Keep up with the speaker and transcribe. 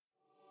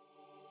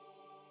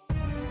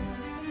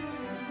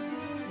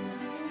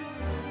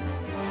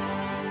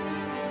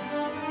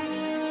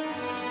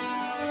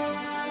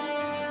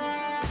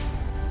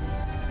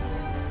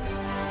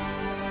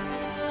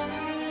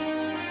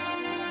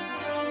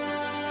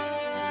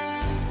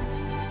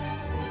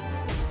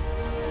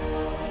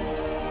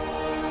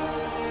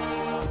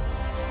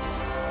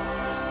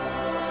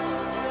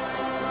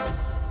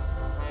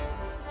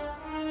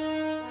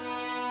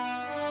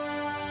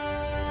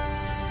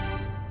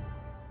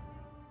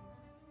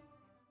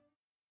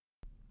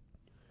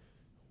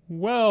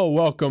Well,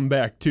 welcome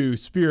back to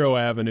Spiro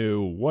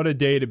Avenue. What a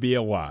day to be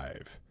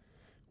alive.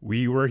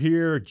 We were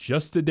here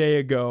just a day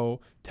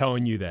ago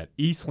telling you that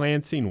East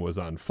Lansing was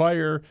on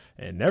fire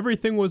and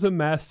everything was a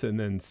mess, and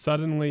then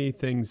suddenly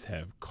things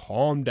have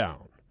calmed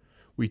down.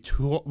 We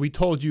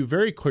told you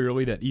very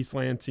clearly that East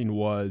Lansing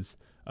was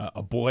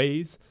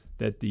ablaze,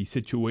 that the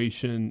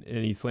situation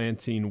in East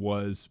Lansing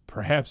was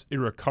perhaps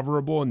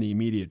irrecoverable in the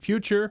immediate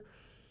future,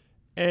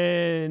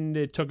 and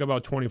it took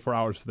about 24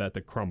 hours for that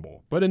to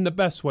crumble, but in the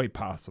best way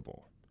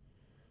possible.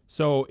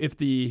 So if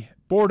the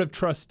Board of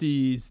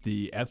Trustees,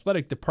 the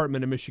athletic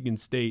department of Michigan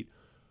State,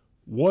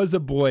 was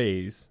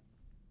ablaze,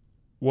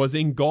 was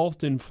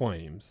engulfed in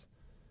flames,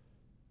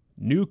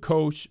 new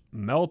coach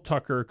Mel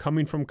Tucker,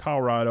 coming from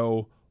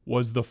Colorado,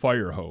 was the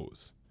fire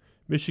hose.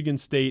 Michigan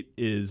State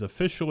is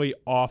officially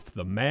off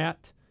the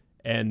mat,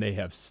 and they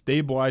have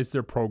stabilized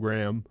their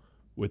program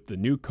with the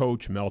new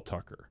coach Mel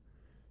Tucker.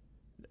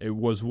 It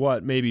was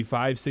maybe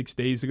 5-6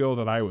 days ago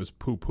that I was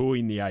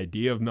poo-pooing the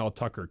idea of Mel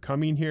Tucker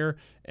coming here,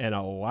 and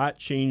a lot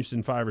changed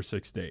in 5 or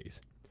 6 days.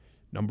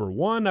 Number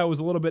one, I was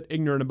a little bit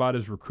ignorant about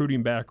his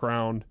recruiting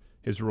background,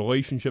 his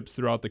relationships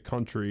throughout the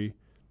country,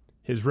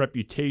 his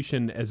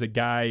reputation as a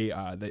guy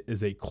that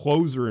is a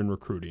closer in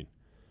recruiting.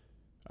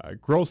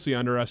 Grossly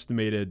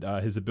underestimated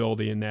his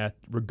ability in that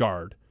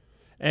regard.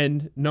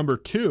 And number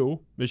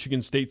two,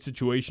 Michigan State's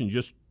situation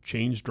just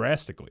changed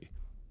drastically.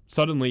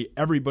 Suddenly,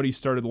 everybody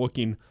started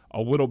looking a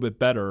little bit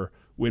better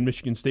when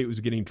Michigan State was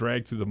getting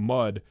dragged through the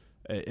mud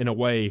in a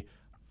way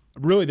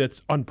really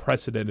that's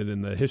unprecedented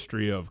in the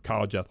history of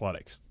college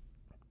athletics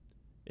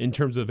in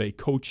terms of a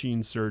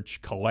coaching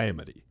search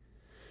calamity.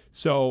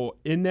 So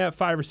in that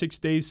 5 or 6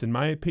 days, in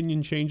my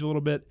opinion, change a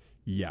little bit?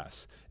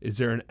 Yes. Is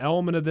there an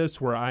element of this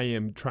where I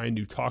am trying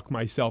to talk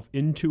myself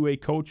into a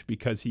coach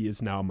because he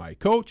is now my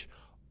coach?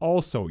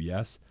 Also,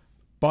 yes.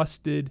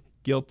 Busted,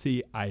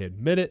 guilty, I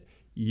admit it.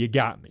 You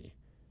got me.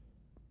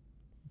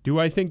 Do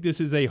I think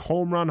this is a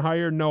home run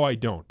hire? No, I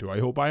don't. Do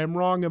I hope I am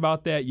wrong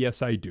about that?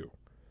 Yes, I do.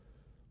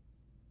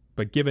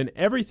 But given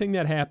everything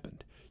that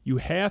happened, you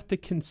have to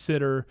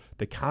consider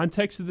the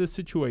context of this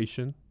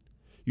situation.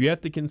 You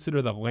have to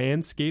consider the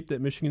landscape that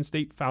Michigan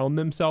State found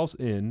themselves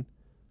in,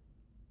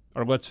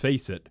 or let's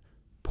face it,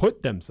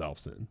 put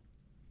themselves in.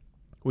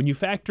 When you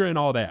factor in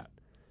all that,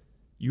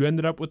 you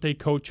ended up with a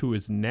coach who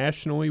is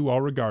nationally well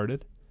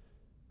regarded,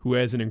 who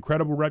has an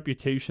incredible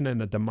reputation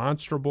and a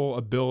demonstrable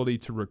ability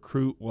to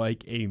recruit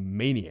like a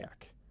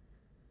maniac.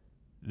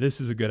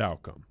 This is a good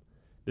outcome.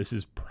 This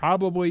is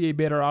probably a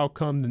better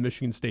outcome than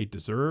Michigan State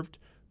deserved,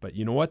 but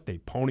you know what? They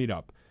ponied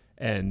up.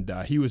 And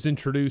he was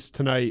introduced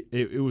tonight.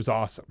 It was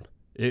awesome.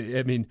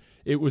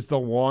 It was the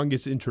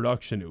longest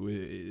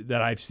introduction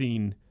that I've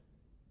seen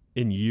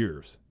in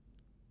years,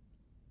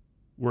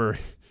 where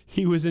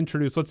he was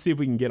introduced. Let's see if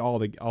we can get all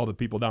the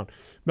people down.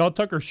 Mel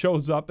Tucker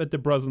shows up at the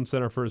Breslin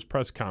Center for his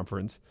press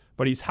conference,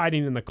 but he's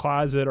hiding in the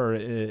closet or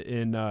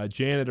in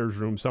janitor's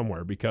room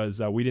somewhere because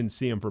we didn't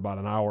see him for about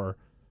an hour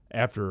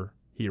after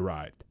he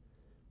arrived.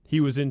 He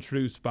was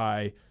introduced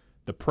by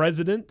the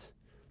president,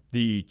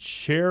 the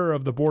chair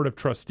of the Board of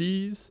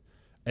Trustees,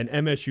 an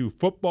MSU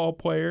football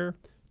player,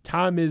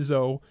 Tom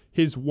Izzo,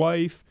 his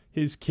wife,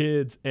 his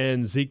kids,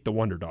 and Zeke the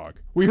Wonder Dog.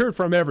 We heard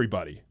from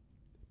everybody,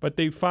 but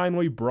they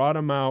finally brought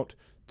him out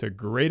to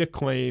great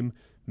acclaim.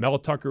 Mel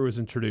Tucker was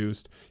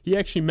introduced. He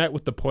actually met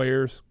with the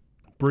players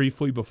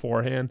briefly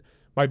beforehand.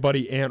 My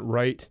buddy Ant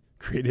Wright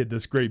created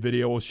this great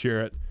video. We'll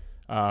share it.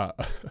 I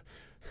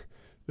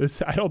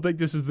don't think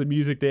this is the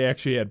music they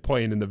actually had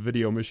playing in the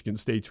video Michigan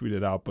State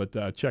tweeted out,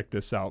 but check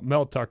this out.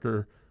 Mel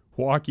Tucker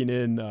walking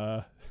in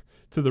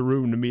to the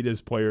room to meet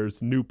his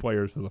players, new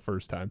players for the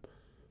first time.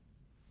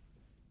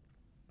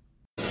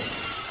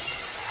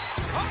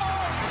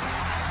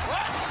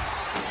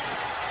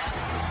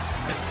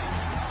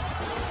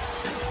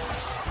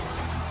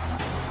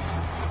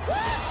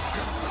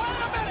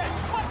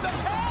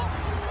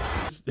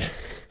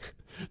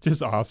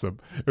 Just awesome.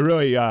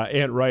 Really,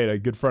 Ant Wright, a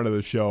good friend of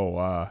the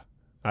show,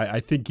 I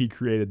think he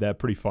created that.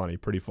 Pretty funny.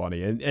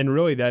 And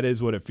really, that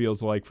is what it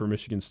feels like for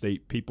Michigan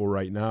State people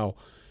right now.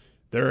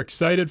 They're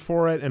excited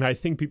for it, and I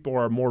think people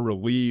are more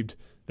relieved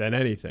than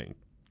anything.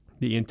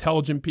 The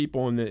intelligent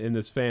people in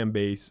this fan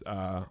base,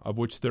 of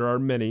which there are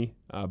many,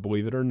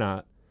 believe it or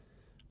not,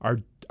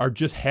 are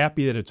just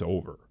happy that it's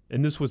over.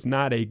 And this was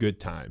not a good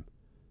time.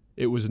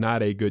 It was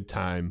not a good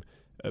time,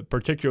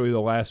 particularly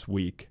the last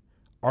week.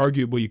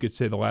 Arguably, you could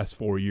say the last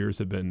 4 years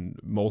have been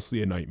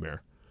mostly a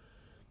nightmare.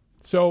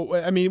 So,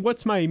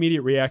 what's my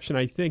immediate reaction?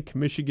 I think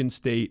Michigan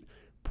State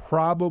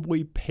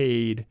probably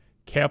paid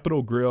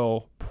Capitol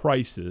Grill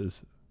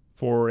prices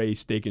for a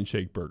Steak and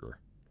Shake burger.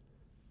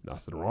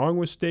 Nothing wrong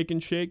with Steak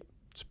and Shake.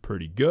 It's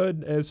pretty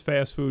good as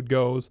fast food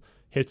goes.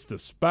 Hits the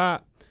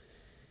spot.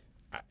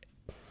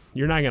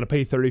 You're not going to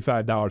pay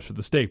 $35 for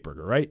the steak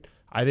burger, right?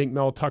 I think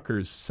Mel Tucker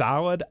is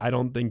solid. I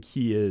don't think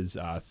he is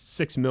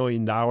 $6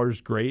 million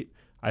great.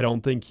 I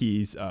don't think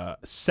he's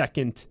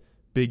second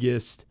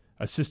biggest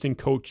assistant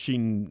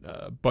coaching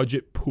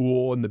budget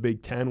pool in the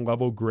Big Ten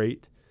level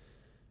great.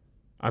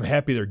 I'm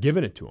happy they're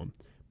giving it to him.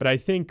 But I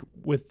think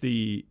with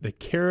the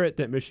carrot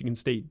that Michigan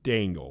State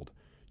dangled,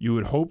 you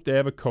would hope to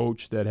have a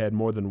coach that had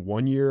more than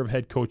 1 year of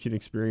head coaching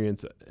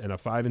experience and a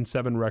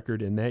 5-7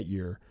 record in that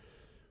year,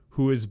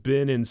 who has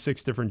been in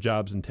 6 different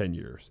jobs in 10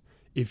 years.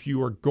 If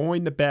you are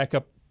going to back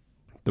up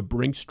the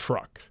Brinks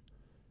truck,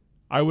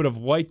 I would have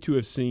liked to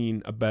have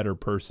seen a better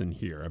person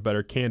here, a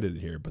better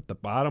candidate here. But the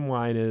bottom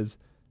line is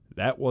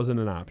that wasn't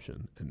an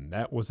option, and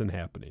that wasn't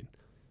happening.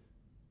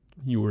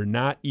 You were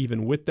not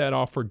even with that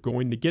offer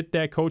going to get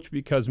that coach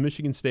because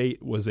Michigan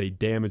State was a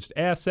damaged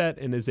asset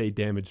and is a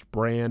damaged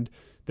brand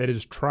that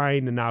is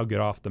trying to now get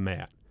off the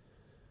mat.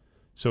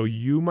 So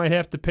you might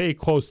have to pay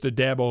close to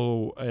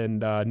Dabo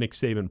and Nick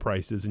Saban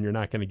prices, and you're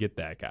not going to get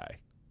that guy.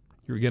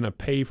 You're going to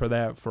pay for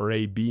that for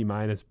a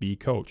B-B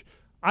coach.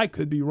 I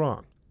could be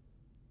wrong.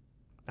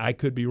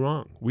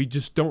 We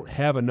just don't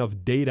have enough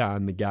data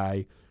on the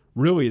guy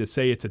really to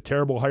say it's a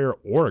terrible hire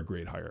or a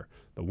great hire.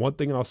 The one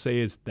thing I'll say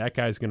is that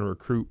guy's going to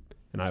recruit,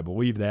 and I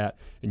believe that.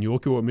 And you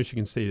look at what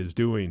Michigan State is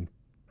doing,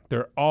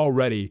 they're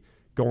already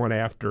going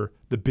after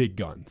the big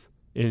guns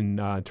in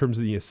terms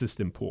of the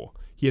assistant pool.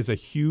 He has a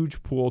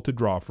huge pool to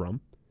draw from.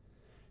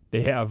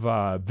 They have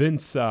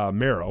Vince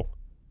Marrow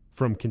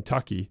from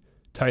Kentucky,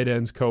 tight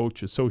ends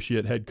coach,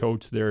 associate head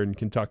coach there in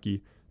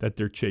Kentucky that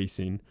they're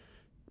chasing.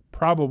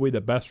 Probably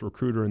the best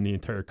recruiter in the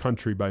entire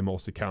country by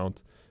most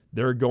accounts.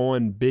 They're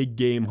going big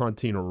game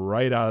hunting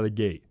right out of the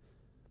gate.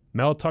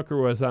 Mel Tucker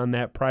was on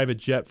that private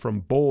jet from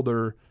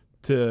Boulder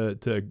to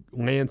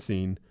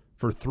Lansing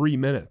for 3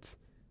 minutes,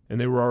 and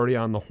they were already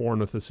on the horn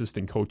with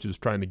assistant coaches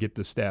trying to get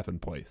the staff in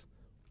place.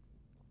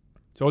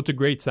 So it's a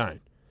great sign.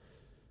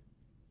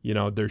 You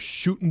know, they're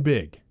shooting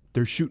big.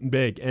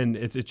 And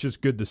it's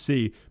just good to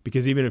see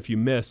because even if you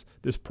miss,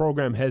 this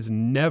program has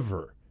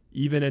never,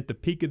 even at the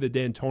peak of the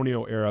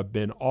D'Antonio era,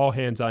 been all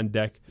hands on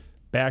deck,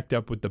 backed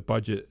up with the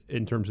budget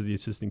in terms of the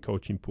assistant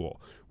coaching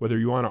pool. Whether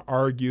you want to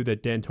argue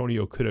that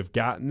D'Antonio could have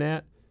gotten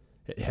that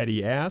had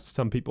he asked,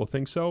 some people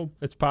think so.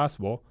 It's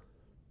possible.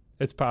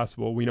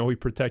 We know he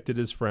protected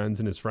his friends,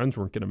 and his friends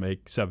weren't going to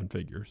make 7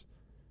 figures.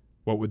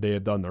 What would they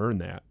have done to earn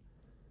that?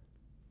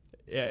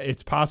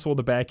 It's possible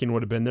the backing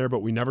would have been there,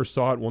 but we never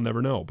saw it. We'll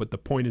never know. But the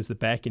point is the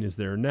backing is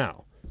there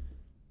now.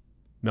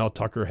 Mel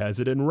Tucker has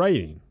it in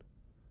writing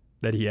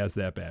that he has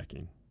that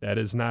backing. That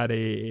is not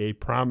a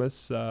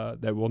promise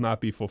that will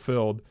not be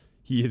fulfilled.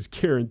 He is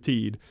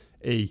guaranteed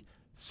a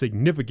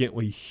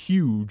significantly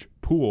huge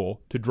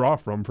pool to draw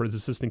from for his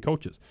assistant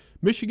coaches.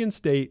 Michigan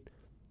State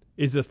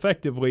is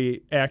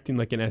effectively acting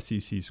like an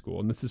SEC school,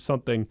 and this is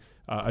something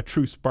a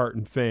true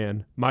Spartan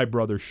fan, my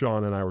brother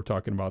Sean and I were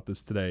talking about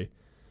this today.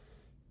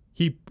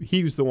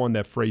 He was the one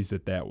that phrased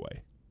it that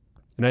way,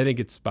 and I think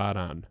it's spot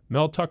on.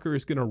 Mel Tucker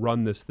is going to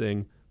run this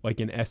thing like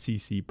an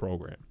SEC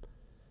program,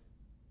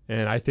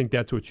 and I think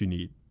that's what you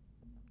need.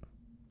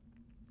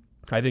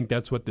 I think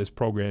that's what this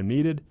program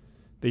needed.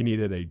 They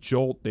needed a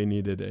jolt. They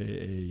needed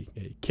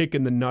a kick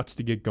in the nuts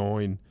to get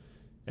going,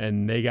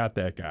 and they got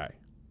that guy.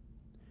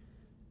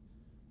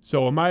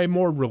 So am I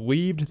more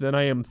relieved than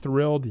I am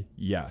thrilled?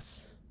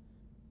 Yes.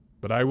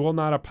 But I will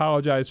not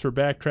apologize for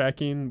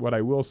backtracking. What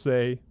I will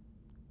say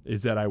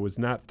is that I was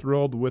not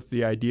thrilled with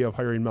the idea of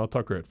hiring Mel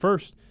Tucker at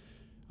first.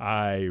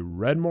 I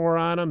read more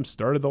on him,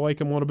 started to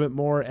like him a little bit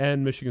more,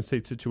 and Michigan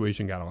State's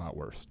situation got a lot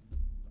worse.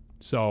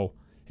 So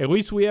at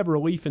least we have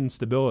relief and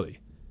stability.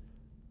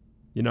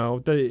 You know,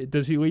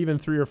 does he leave in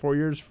 3 or 4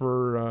 years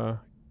for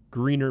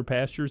greener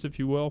pastures, if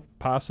you will?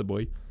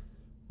 Possibly.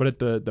 But at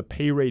the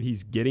pay rate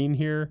he's getting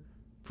here,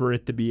 for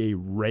it to be a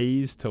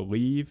raise to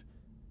leave,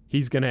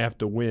 he's going to have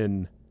to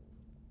win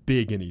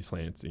big in East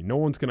Lansing. No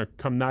one's going to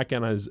come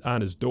knocking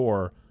on his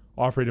door,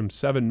 offering him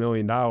 $7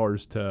 million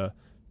to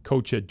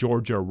coach at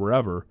Georgia or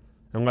wherever,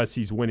 unless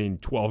he's winning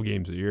 12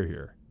 games a year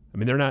here. I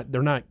mean,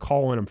 they're not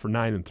calling him for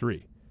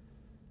 9-3.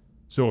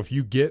 So if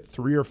you get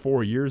 3 or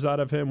 4 years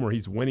out of him where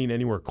he's winning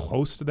anywhere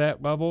close to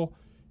that level,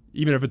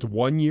 even if it's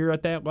 1 year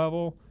at that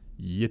level,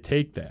 you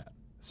take that,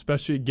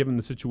 especially given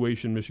the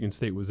situation Michigan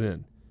State was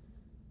in.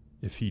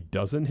 If he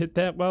doesn't hit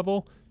that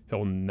level,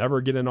 he'll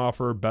never get an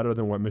offer better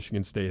than what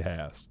Michigan State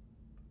has.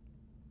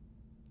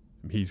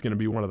 He's going to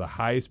be one of the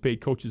highest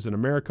paid coaches in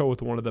America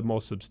with one of the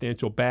most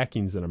substantial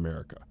backings in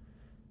America.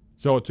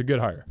 So it's a good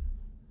hire.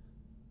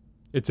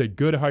 It's a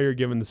good hire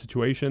given the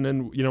situation,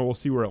 and you know we'll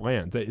see where it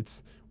lands.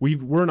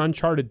 We're in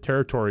uncharted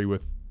territory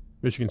with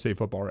Michigan State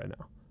football right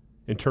now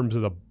in terms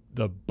of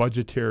the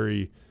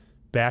budgetary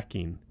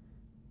backing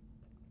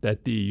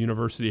that the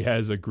university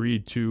has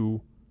agreed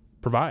to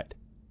provide.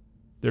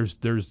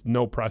 There's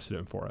no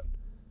precedent for it.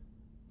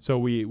 So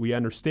we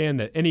understand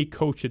that any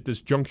coach at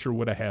this juncture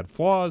would have had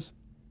flaws.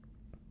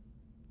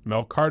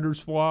 Mel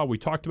Carter's flaw, we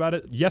talked about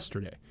it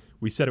yesterday.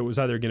 We said it was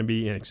either going to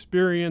be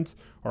inexperience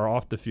or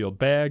off-the-field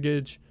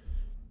baggage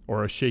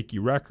or a shaky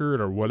record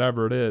or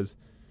whatever it is.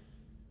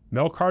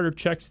 Mel Carter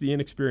checks the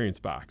inexperience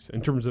box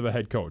in terms of a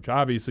head coach.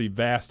 Obviously,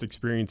 vast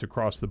experience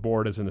across the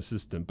board as an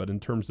assistant, but in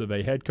terms of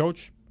a head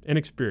coach,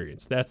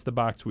 inexperience. That's the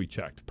box we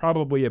checked.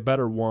 Probably a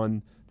better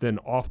one than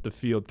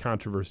off-the-field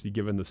controversy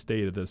given the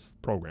state of this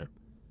program.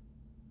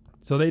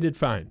 So they did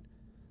fine.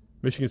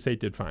 Michigan State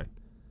did fine.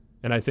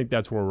 And I think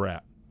that's where we're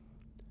at.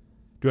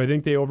 Do I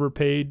think they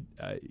overpaid?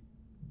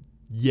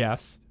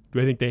 Yes. Do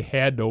I think they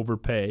had to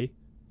overpay?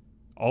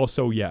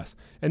 Also, yes.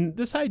 And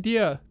this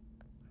idea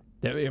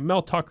that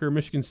Mel Tucker,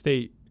 Michigan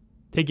State,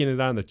 taking it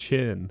on the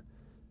chin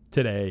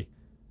today,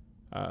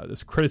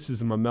 this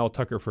criticism of Mel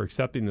Tucker for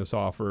accepting this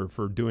offer,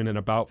 for doing an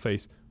about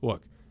face.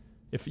 Look,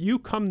 if you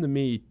come to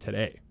me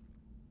today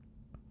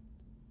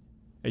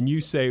and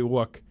you say,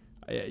 look,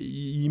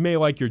 you may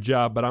like your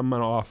job, but I'm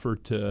going to offer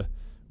to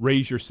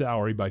raise your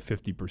salary by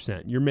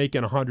 50%. You're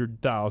making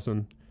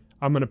 $100,000.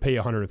 I'm going to pay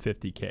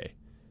 $150K.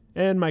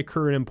 And my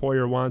current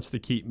employer wants to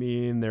keep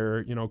me, and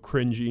they're,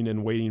 cringing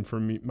and waiting for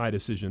my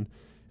decision.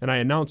 And I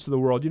announce to the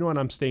world, you know what?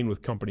 I'm staying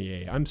with Company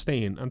A. I'm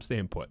staying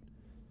put.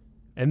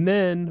 And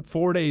then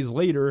 4 days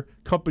later,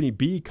 Company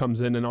B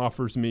comes in and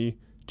offers me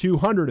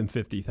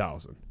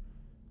 $250,000.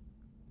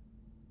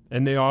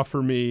 And they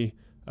offer me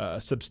a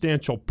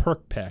substantial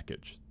perk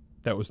package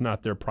that was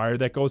not there prior,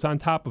 that goes on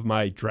top of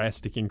my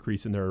drastic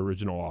increase in their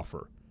original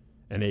offer,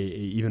 and a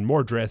even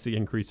more drastic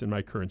increase in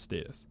my current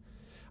status.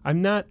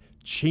 I'm not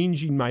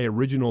changing my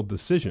original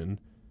decision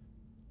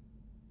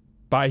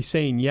by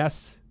saying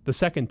yes the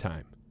second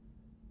time.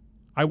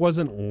 I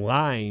wasn't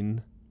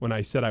lying when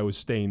I said I was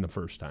staying the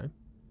first time.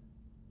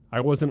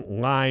 I wasn't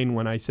lying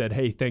when I said,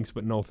 hey, thanks,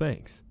 but no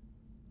thanks.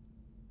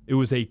 It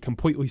was a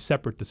completely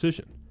separate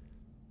decision.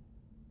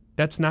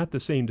 That's not the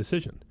same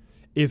decision.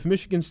 If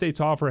Michigan State's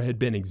offer had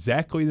been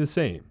exactly the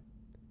same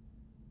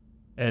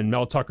and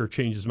Mel Tucker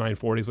changed his mind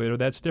 4 days later,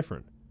 that's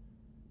different.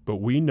 But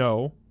we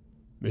know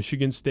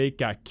Michigan State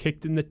got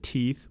kicked in the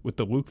teeth with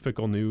the Luke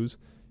Fickell news.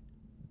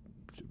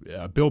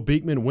 Bill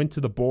Beekman went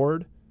to the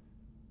board.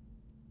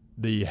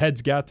 The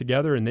heads got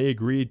together and they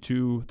agreed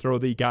to throw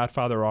the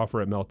Godfather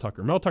offer at Mel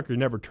Tucker. Mel Tucker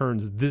never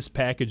turns this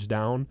package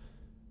down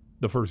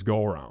the first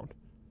go-around,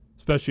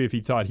 especially if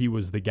he thought he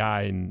was the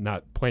guy and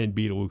not plan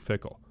B to Luke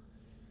Fickell.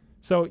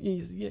 So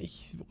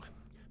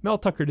Mel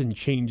Tucker didn't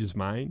change his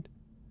mind.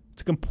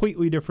 It's a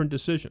completely different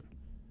decision.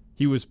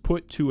 He was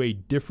put to a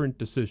different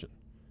decision.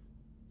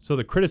 So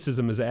the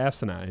criticism is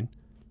asinine.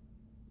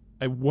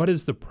 What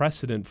is the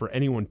precedent for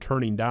anyone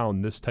turning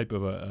down this type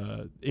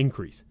of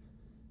increase?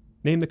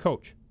 Name the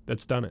coach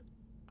that's done it.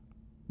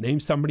 Name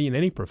somebody in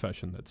any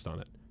profession that's done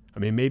it. I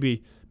mean,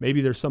 maybe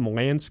there's some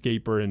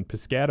landscaper in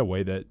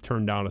Piscataway that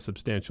turned down a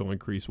substantial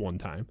increase one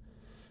time.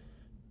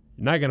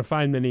 You're not going to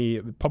find many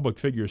public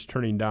figures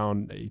turning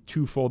down a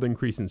twofold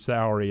increase in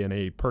salary and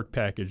a perk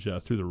package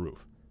through the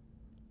roof.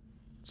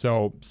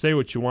 So say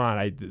what you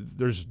want.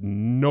 There's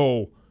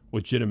no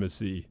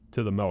legitimacy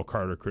to the Mel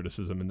Carter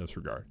criticism in this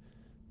regard.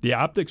 The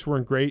optics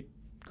weren't great,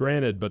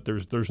 granted, but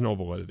there's no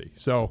validity.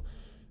 So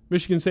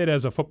Michigan State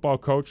as a football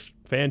coach,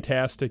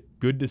 fantastic,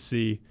 good to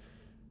see.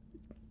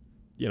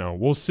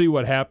 We'll see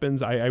what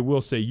happens. I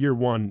will say year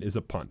one is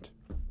a punt.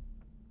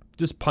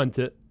 Just punt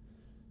it.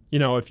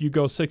 If you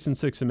go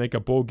 6-6 and make a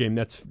bowl game,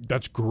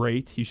 that's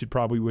great. He should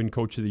probably win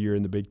Coach of the Year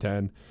in the Big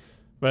Ten.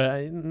 But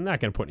I'm not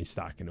going to put any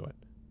stock into it.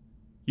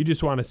 You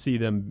just want to see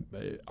them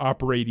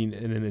operating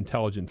in an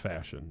intelligent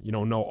fashion.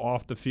 No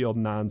off-the-field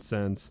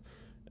nonsense.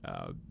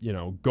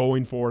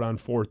 Going for it on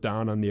fourth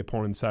down on the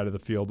opponent's side of the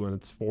field when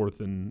it's fourth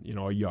and,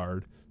 a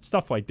yard.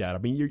 Stuff like that. I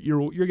mean,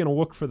 you're going to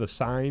look for the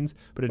signs,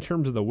 but in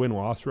terms of the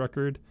win-loss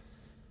record,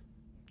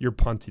 you're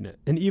punting it.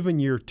 And even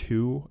year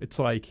two, it's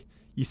like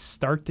you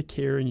start to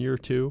care in year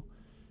two,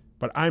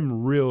 but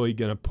I'm really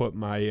going to put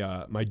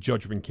my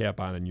judgment cap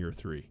on in year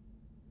three.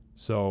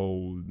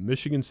 So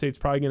Michigan State's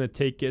probably going to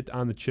take it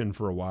on the chin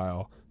for a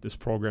while. This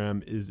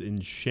program is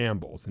in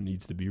shambles and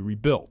needs to be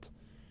rebuilt.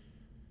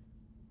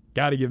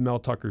 Got to give Mel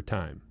Tucker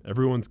time.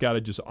 Everyone's got to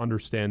just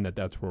understand that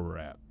that's where we're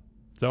at.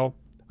 So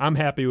I'm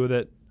happy with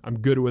it. I'm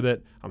good with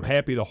it. I'm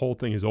happy the whole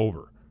thing is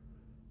over,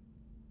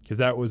 because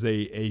that was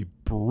a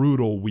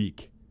brutal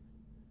week.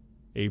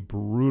 A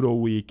brutal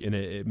week,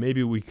 and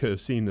maybe we could have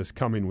seen this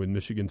coming when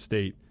Michigan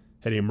State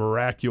had a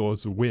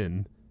miraculous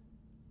win,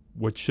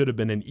 which should have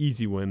been an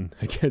easy win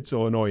against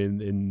Illinois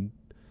in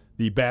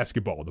the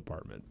basketball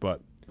department.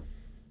 But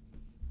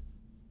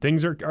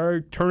things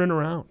are turning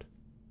around.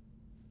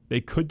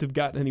 They couldn't have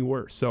gotten any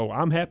worse. So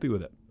I'm happy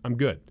with it. I'm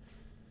good.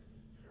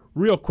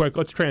 Real quick,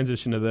 let's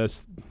transition to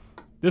this.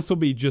 This will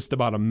be just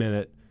about a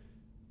minute.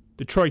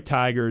 Detroit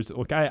Tigers.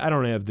 Look, I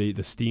don't have the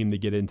steam to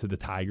get into the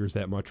Tigers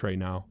that much right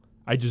now.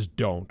 I just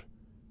don't.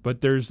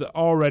 But there's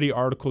already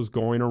articles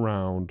going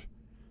around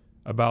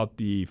about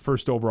the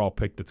first overall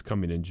pick that's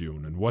coming in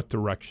June and what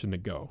direction to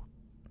go.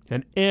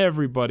 And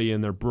everybody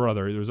and their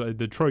brother, there's a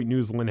Detroit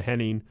News, Lynn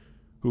Henning,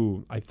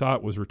 who I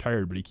thought was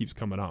retired, but he keeps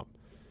coming up.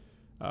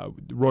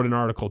 Wrote an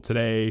article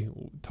today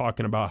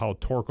talking about how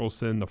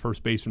Torkelson, the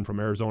first baseman from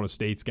Arizona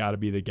State's got to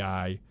be the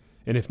guy.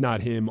 And if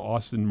not him,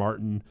 Austin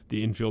Martin,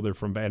 the infielder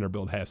from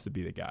Vanderbilt, has to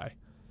be the guy.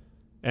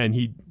 And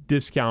he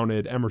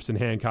discounted Emerson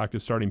Hancock, the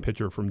starting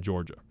pitcher from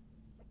Georgia.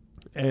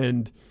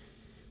 And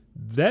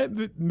that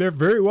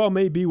very well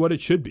may be what it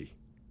should be.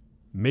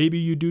 Maybe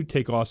you do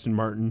take Austin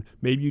Martin.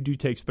 Maybe you do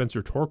take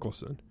Spencer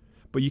Torkelson.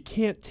 But you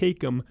can't take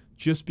them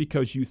just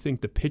because you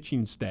think the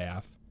pitching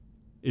staff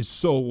is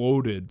so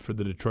loaded for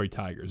the Detroit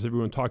Tigers.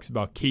 Everyone talks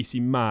about Casey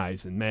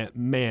Mize and Matt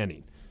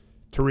Manning,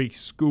 Tariq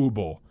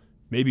Skubal.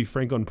 Maybe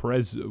Franklin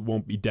Perez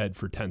won't be dead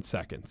for 10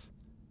 seconds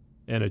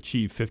and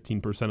achieve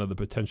 15% of the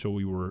potential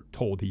we were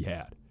told he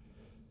had.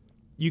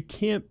 You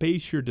can't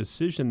base your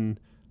decision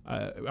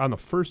on the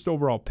first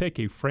overall pick,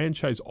 a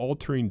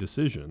franchise-altering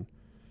decision,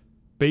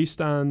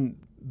 based on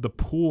the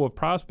pool of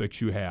prospects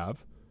you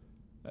have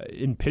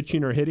in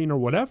pitching or hitting or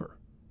whatever.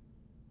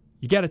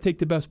 You got to take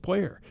the best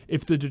player.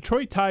 If the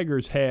Detroit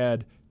Tigers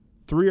had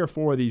 3 or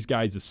 4 of these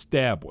guys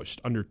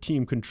established under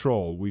team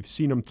control, we've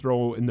seen them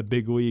throw in the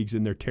big leagues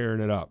and they're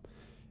tearing it up,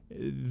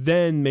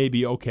 then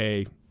maybe,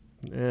 okay,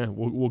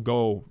 we'll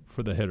go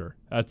for the hitter.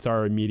 That's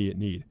our immediate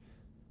need.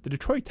 The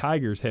Detroit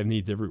Tigers have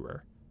needs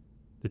everywhere.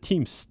 The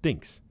team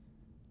stinks.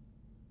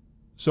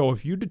 So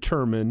if you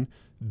determine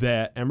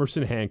that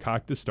Emerson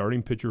Hancock, the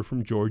starting pitcher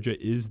from Georgia,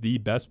 is the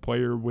best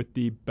player with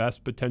the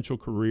best potential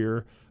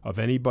career of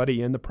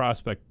anybody in the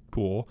prospect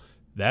pool,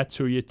 that's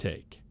who you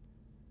take.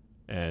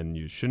 And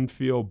you shouldn't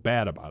feel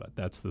bad about it.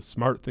 That's the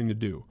smart thing to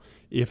do.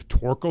 If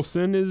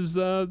Torkelson is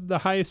the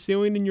highest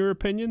ceiling in your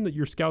opinion, that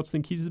your scouts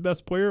think he's the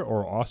best player,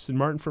 or Austin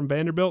Martin from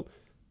Vanderbilt,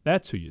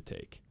 that's who you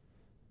take.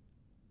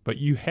 But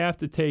you have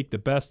to take the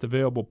best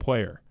available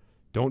player.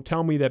 Don't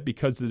tell me that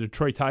because the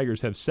Detroit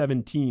Tigers have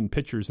 17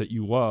 pitchers that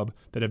you love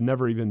that have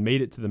never even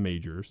made it to the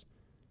majors,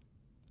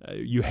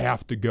 you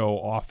have to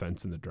go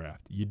offense in the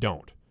draft. You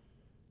don't.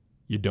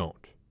 You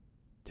don't.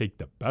 Take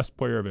the best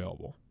player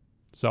available.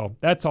 So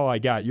that's all I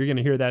got. You're going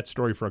to hear that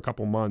story for a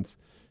couple months.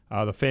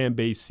 The fan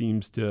base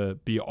seems to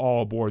be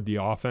all aboard the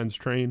offense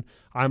train.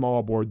 I'm all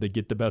aboard the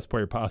get the best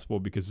player possible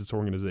because this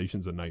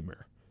organization's a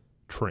nightmare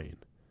train.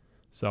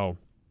 So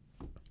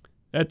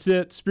that's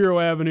it.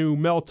 Spiro Avenue,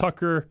 Mel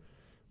Tucker.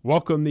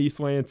 Welcome to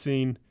East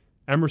Lansing.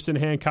 Emerson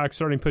Hancock,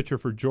 starting pitcher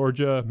for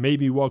Georgia.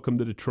 Maybe welcome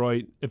to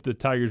Detroit if the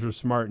Tigers are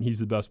smart and he's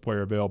the best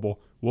player available.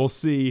 We'll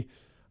see.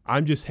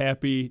 I'm just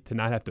happy to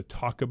not have to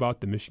talk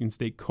about the Michigan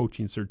State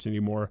coaching search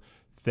anymore.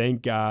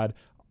 Thank God.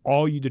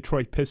 All you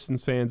Detroit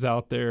Pistons fans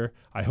out there,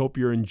 I hope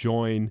you're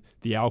enjoying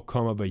the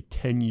outcome of a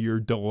 10-year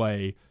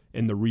delay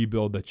in the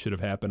rebuild that should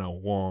have happened a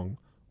long,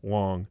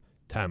 long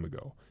time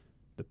ago.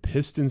 The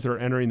Pistons are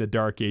entering the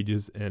dark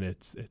ages, and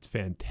it's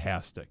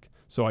fantastic.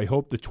 So I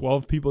hope the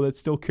 12 people that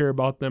still care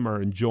about them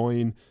are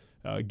enjoying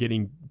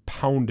getting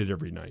pounded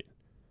every night.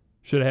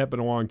 Should have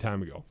happened a long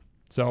time ago.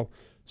 So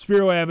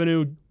Spiro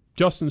Avenue,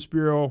 Justin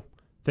Spiro,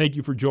 thank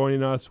you for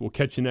joining us. We'll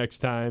catch you next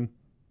time.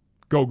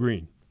 Go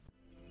Green.